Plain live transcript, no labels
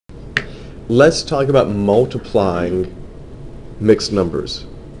let's talk about multiplying mixed numbers.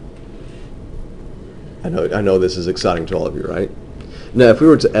 I know this is exciting to all of you, right? Now, if we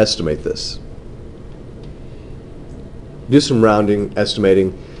were to estimate this, do some rounding,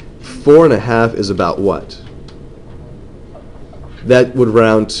 estimating, 4.5 is about what? That would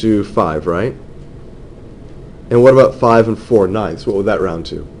round to 5, right? And what about 5 and 4/9? What would that round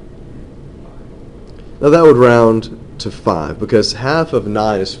to? Now that would round to 5, because half of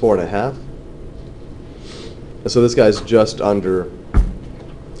 9 is 4.5. And so this guy's just under,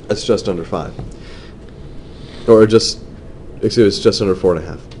 it's just under 5. Or just, excuse me, it's just under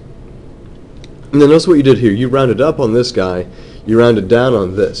 4.5. And then notice what you did here. You rounded up on this guy, you rounded down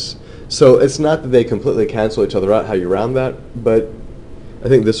on this. So it's not that they completely cancel each other out how you round that, but I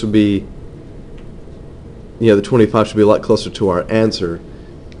think this would be, the 25 should be a lot closer to our answer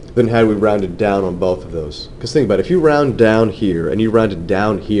than had we rounded down on both of those. Because think about it, if you round down here and you rounded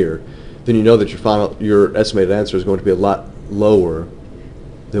down here, then you know that your estimated answer is going to be a lot lower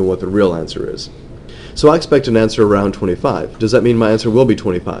than what the real answer is. So I expect an answer around 25. Does that mean my answer will be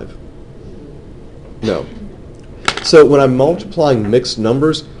 25? No. So when I'm multiplying mixed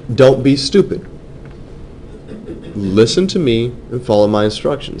numbers, don't be stupid. Listen to me and follow my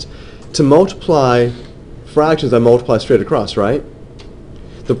instructions. To multiply fractions, I multiply straight across, right?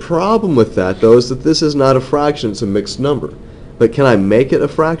 The problem with that, though, is that this is not a fraction, it's a mixed number. But can I make it a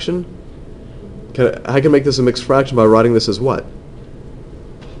fraction? I can make this a mixed fraction by writing this as what?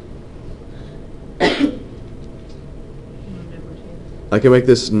 I can make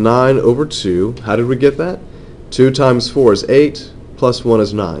this 9 over 2. How did we get that? 2 times 4 is 8, plus 1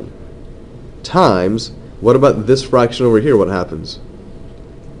 is 9. Times, what about this fraction over here? What happens?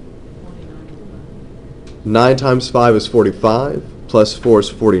 9 times 5 is 45, plus 4 is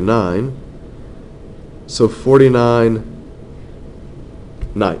 49. So 49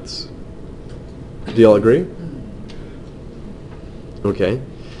 ninths. Do y'all agree? Okay.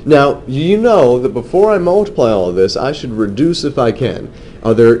 Now, you know that before I multiply all of this, I should reduce if I can.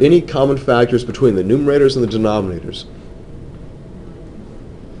 Are there any common factors between the numerators and the denominators?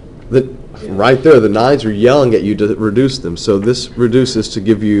 Right there, the 9s are yelling at you to reduce them. So this reduces to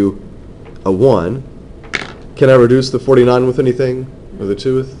give you a 1. Can I reduce the 49 with anything? Or the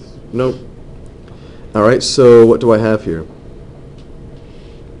 2 with? Nope. All right, so what do I have here?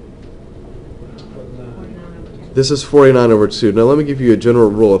 This is 49 over 2. Now let me give you a general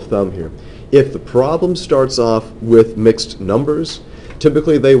rule of thumb here. If the problem starts off with mixed numbers,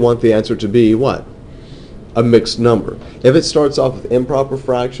 typically they want the answer to be what? A mixed number. If it starts off with improper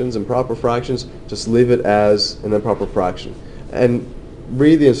fractions and proper fractions, just leave it as an improper fraction. And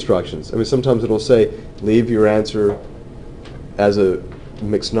read the instructions. I mean, sometimes it'll say, leave your answer as a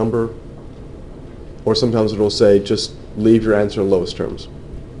mixed number, or sometimes it'll say, just leave your answer in lowest terms.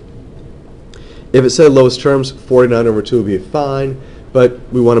 If it said lowest terms, 49 over 2 would be fine, but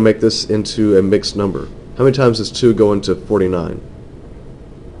we want to make this into a mixed number. How many times does 2 go into 49?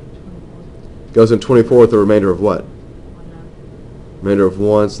 Goes in 24 with the remainder of what? Remainder of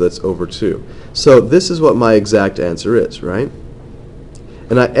 1, so that's over 2. So this is what my exact answer is, right?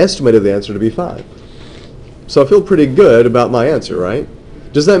 And I estimated the answer to be 5. So I feel pretty good about my answer, right?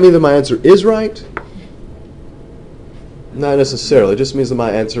 Does that mean that my answer is right? Not necessarily. It just means that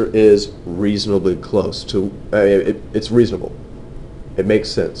my answer is reasonably close to, it's reasonable. It makes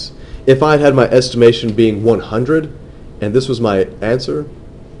sense. If I had my estimation being 100 and this was my answer,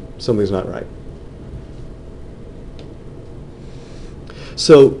 something's not right.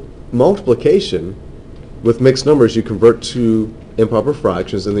 So multiplication with mixed numbers, you convert to improper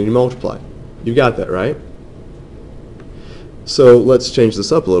fractions and then you multiply. You got that, right? So let's change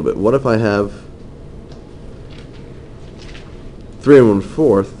this up a little bit. What if I have 3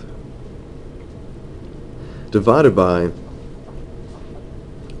 1/4 divided by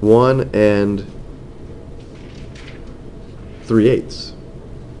 1 3/8?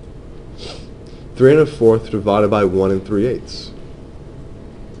 3 1/4 divided by 1 3/8.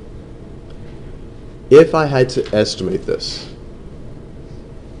 If I had to estimate this,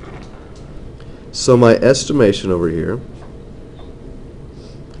 so my estimation over here,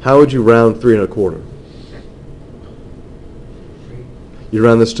 how would you round 3 1/4? You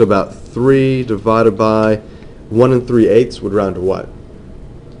round this to about 3 divided by 1 3/8 would round to what?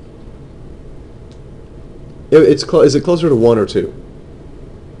 Is it closer to 1 or 2?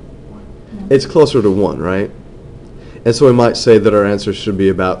 It's closer to 1, right? And so we might say that our answer should be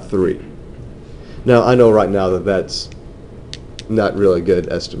about 3. Now, I know right now that that's not really a good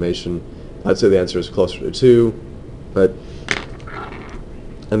estimation. I'd say the answer is closer to 2, but,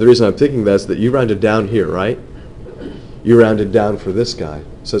 and the reason I'm thinking that is that you rounded down here, right? You rounded down for this guy.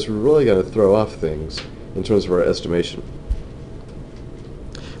 So it's really going to throw off things in terms of our estimation.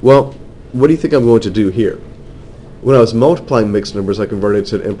 Well, what do you think I'm going to do here? When I was multiplying mixed numbers, I converted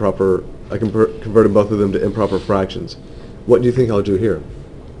to improper. I converted both of them to improper fractions. What do you think I'll do here?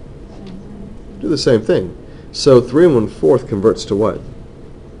 Do the same thing. So 3 1/4 converts to what?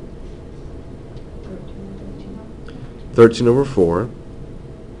 13 over 4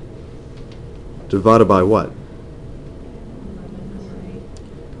 divided by what?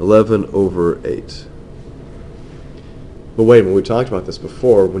 11 over 8. But wait a minute, we talked about this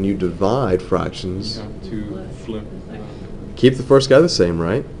before. When you divide fractions, You have to flip. keep the first guy the same,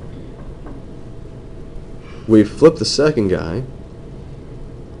 right? We flip the second guy.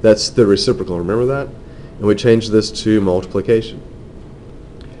 That's the reciprocal, remember that? And we change this to multiplication.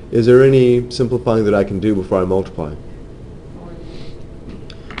 Is there any simplifying that I can do before I multiply?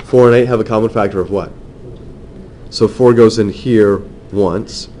 4 and 8 have a common factor of what? So 4 goes in here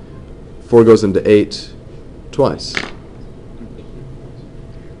once. 4 goes into 8 twice.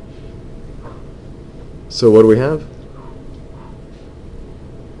 So what do we have?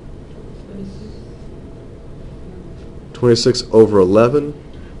 26 over 11,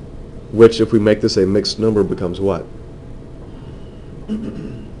 which if we make this a mixed number becomes what? How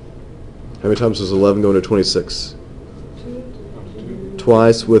many times does 11 go into 26?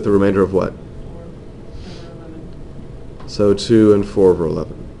 Twice with a remainder of what? So 2 and 4 over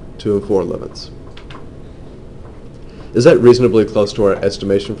 11. 2 and 4 elevenths. Is that reasonably close to our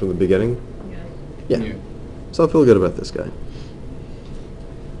estimation from the beginning? Yeah. So I feel good about this guy.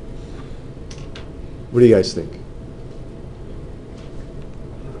 What do you guys think?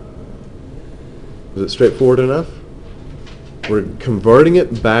 Was it straightforward enough? We're converting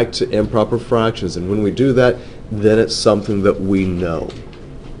it back to improper fractions, and when we do that, then it's something that we know.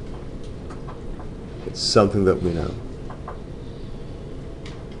 It's something that we know.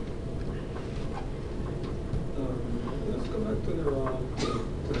 Let's go back to the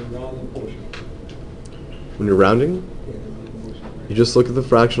rounding portion. When you're rounding, Yeah, the rounding portion. you just look at the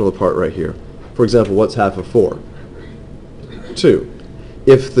fractional part right here. For example, what's half of 4? 2.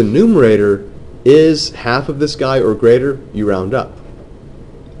 If the numerator is half of this guy or greater, you round up.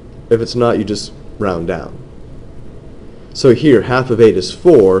 If it's not, you just round down. So here, half of 8 is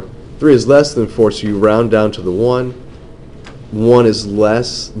 4. 3 is less than 4, so you round down to the 1. 1 is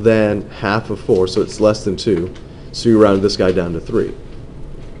less than half of 4, so it's less than 2. So you round this guy down to 3.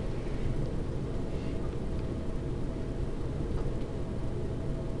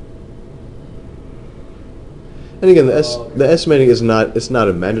 And again, the estimating is not, it's not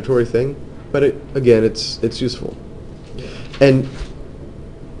a mandatory thing, but again, it's useful. And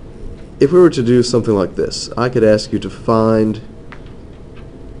if we were to do something like this, I could ask you to find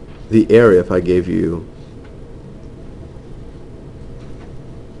the area if I gave you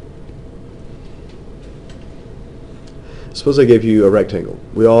suppose I gave you a rectangle.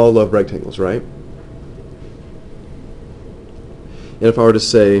 We all love rectangles, right? And if I were to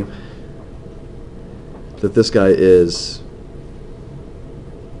say that this guy is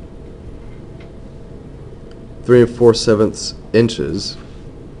 3 4/7 inches,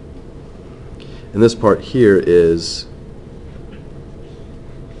 and this part here is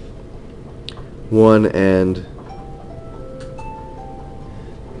 1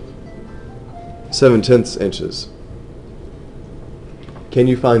 7/10 inches. Can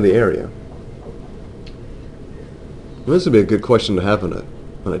you find the area? Well, this would be a good question to have on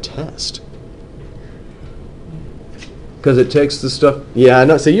a test. Because it takes the stuff, yeah, I'm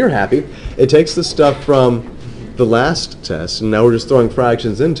not saying you're happy. It takes the stuff from the last test, and now we're just throwing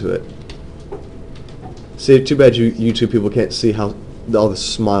fractions into it. See, too bad you two people can't see how all the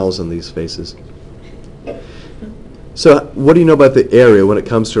smiles on these faces. So, what do you know about the area when it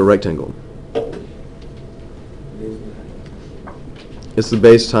comes to a rectangle? It's the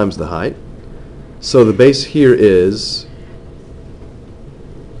base times the height. So the base here is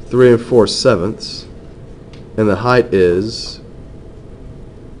 3 4/7, and the height is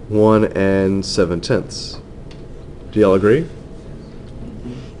 1 7/10. Do y'all agree?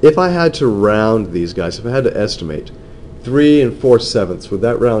 If I had to round these guys, if I had to estimate 3 4/7, would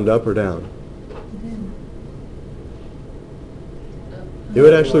that round up or down? It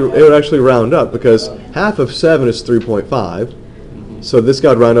would actually round up, because half of 7 is 3.5. So this guy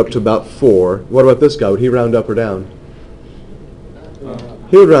would round up to about 4. What about this guy? Would he round up or down?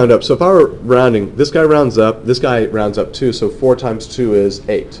 He would round up. So if I were rounding, this guy rounds up too, so 4 times 2 is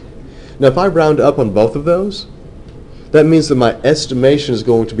 8. Now if I round up on both of those, that means that my estimation is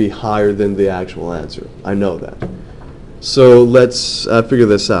going to be higher than the actual answer. I know that. So let's figure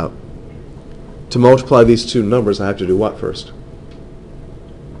this out. To multiply these two numbers, I have to do what first?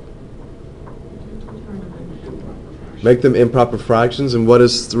 Make them improper fractions, and what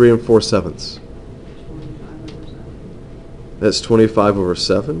is 3 and 4/7? 25/7. That's 25 over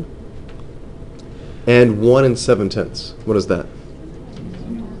 7. And 1 and 7/10. What is that?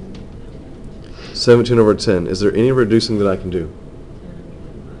 17 over 10. Is there any reducing that I can do?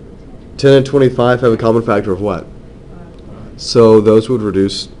 10 and 25 have a common factor of what? So those would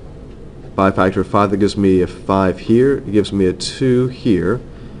reduce by a factor of 5. That gives me a 5 here. It gives me a 2 here.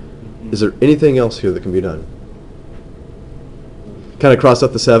 Is there anything else here that can be done? Kind of cross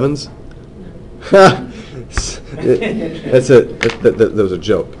up the 7s? That's it. That was a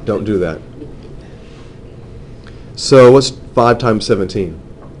joke. Don't do that. So what's 5 times 17?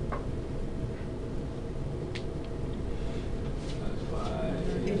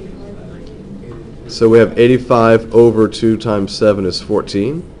 So we have 85 over 2 times 7 is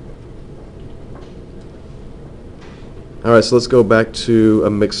 14. All right, so let's go back to a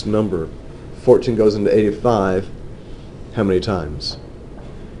mixed number. 14 goes into 85. How many times?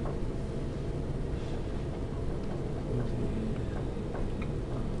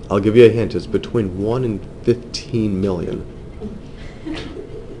 I'll give you a hint. It's between 1 and 15 million.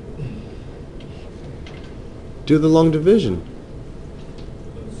 Do the long division.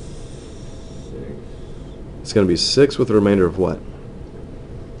 It's going to be 6 with a remainder of what?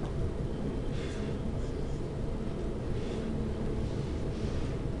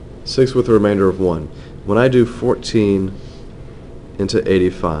 Six with a remainder of 1. When I do 14 into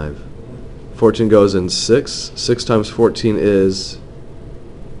 85, 14 goes in 6. 6 times 14 is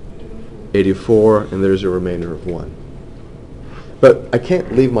 84, and there's a remainder of 1. But I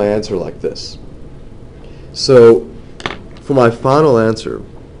can't leave my answer like this. So for my final answer,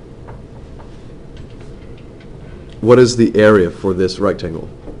 what is the area for this rectangle?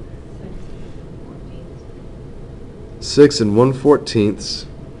 6 and 1/14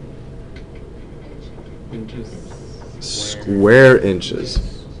 square inches.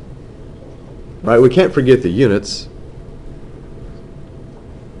 Right, we can't forget the units.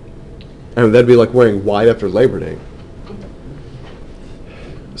 I mean, that'd be like wearing white after Labor Day.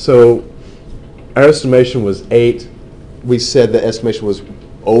 So our estimation was 8. We said the estimation was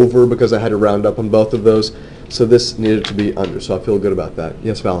over because I had to round up on both of those. So this needed to be under, so I feel good about that.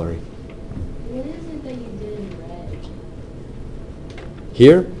 Yes, Valerie? What is it that you did in red?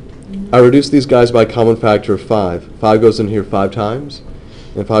 Here, I reduced these guys by a common factor of 5. 5 goes in here 5 times,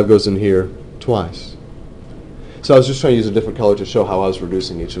 and 5 goes in here twice. So I was just trying to use a different color to show how I was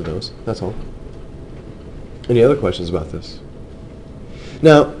reducing each of those. That's all. Any other questions about this?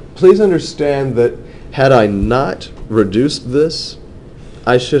 Now, please understand that had I not reduced this,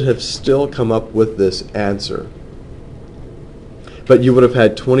 I should have still come up with this answer. But you would have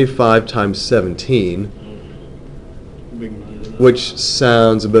had 25 times 17, which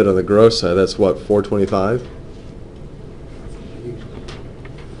sounds a bit on the gross side. That's what, 425?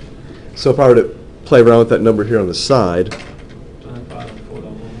 So if I were to play around with that number here on the side,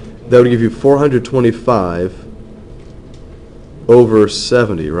 that would give you 425 over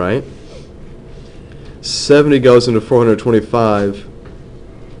 70, right? 70 goes into 425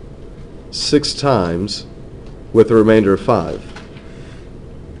 6 times with a remainder of 5.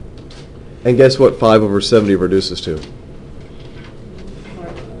 And guess what 5 over 70 reduces to?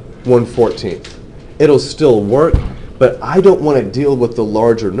 1/14. It'll still work, but I don't want to deal with the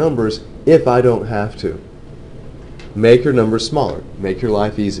larger numbers if I don't have to. Make your numbers smaller. Make your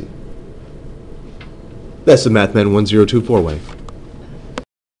life easy. That's the MathMan 1024 way.